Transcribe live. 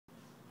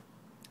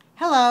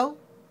Hello,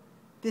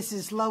 this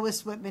is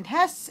Lois Whitman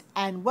Hess,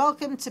 and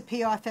welcome to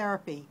PR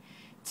Therapy.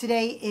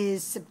 Today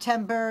is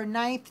September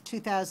 9th,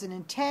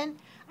 2010.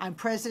 I'm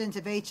president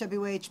of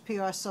HWH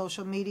PR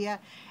Social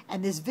Media,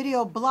 and this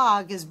video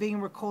blog is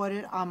being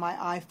recorded on my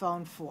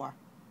iPhone 4.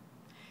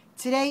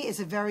 Today is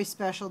a very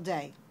special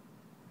day.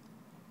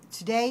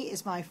 Today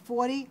is my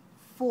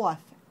 44th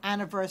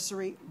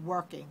anniversary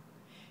working.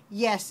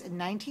 Yes, in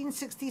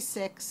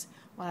 1966,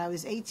 when I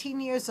was 18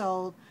 years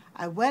old,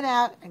 I went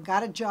out and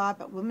got a job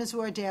at Women's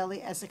Wear Daily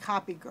as a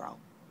copy girl.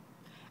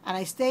 And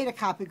I stayed a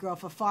copy girl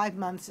for 5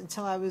 months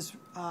until I was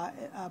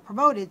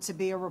promoted to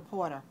be a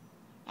reporter.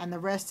 And the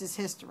rest is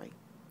history.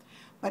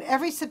 But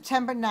every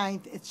September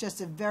 9th, it's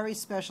just a very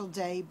special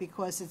day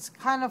because it's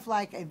kind of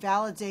like a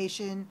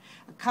validation,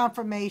 a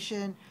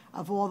confirmation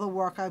of all the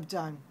work I've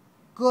done,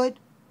 good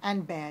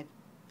and bad.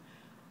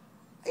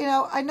 You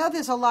know, I know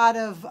there's a lot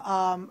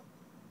of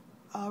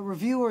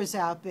reviewers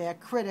out there,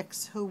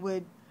 critics, who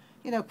would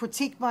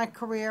critique my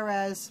career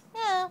as,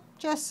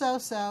 just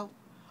so-so.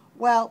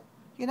 Well,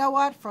 you know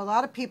what? For a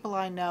lot of people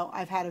I know,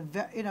 I've had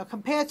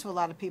compared to a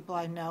lot of people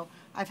I know,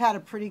 I've had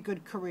a pretty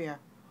good career.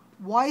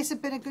 Why has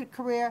it been a good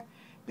career?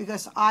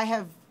 Because I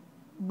have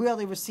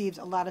really received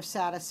a lot of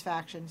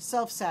satisfaction,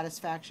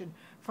 self-satisfaction,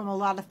 from a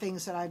lot of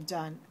things that I've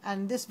done.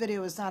 And this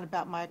video is not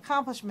about my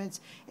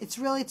accomplishments. It's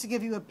really to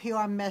give you a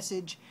PR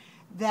message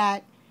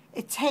that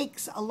it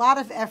takes a lot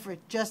of effort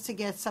just to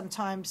get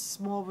sometimes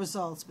small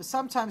results, but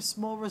sometimes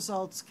small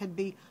results can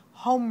be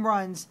home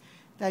runs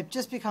that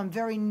just become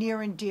very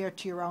near and dear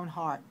to your own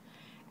heart.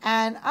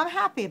 And I'm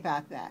happy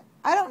about that.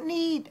 I don't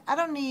need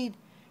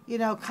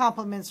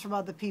compliments from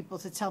other people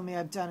to tell me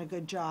I've done a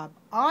good job.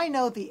 I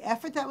know the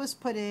effort that was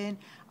put in.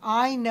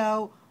 I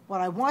know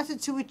what I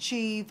wanted to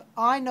achieve.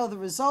 I know the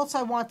results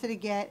I wanted to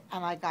get,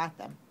 and I got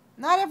them.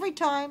 Not every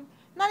time,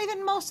 not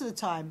even most of the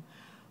time,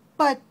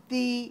 but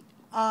the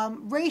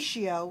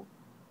ratio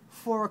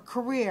for a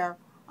career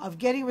of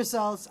getting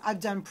results, I've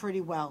done pretty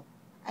well.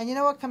 And you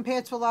know what?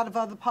 Compared to a lot of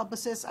other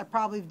publicists, I've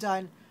probably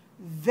done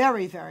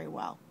very, very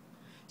well.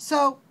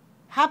 So,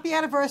 happy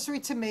anniversary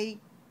to me.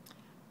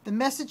 The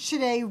message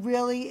today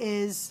really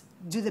is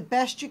do the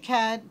best you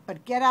can,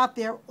 but get out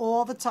there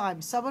all the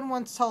time. Someone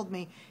once told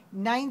me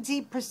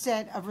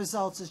 90% of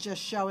results is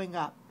just showing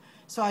up.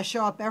 So I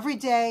show up every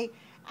day,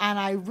 and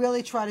I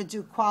really try to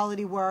do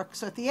quality work.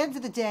 So at the end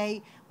of the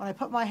day, when I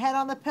put my head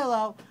on the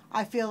pillow,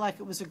 I feel like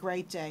it was a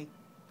great day.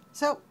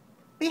 So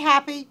be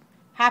happy.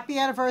 Happy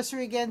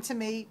anniversary again to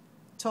me.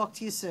 Talk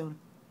to you soon.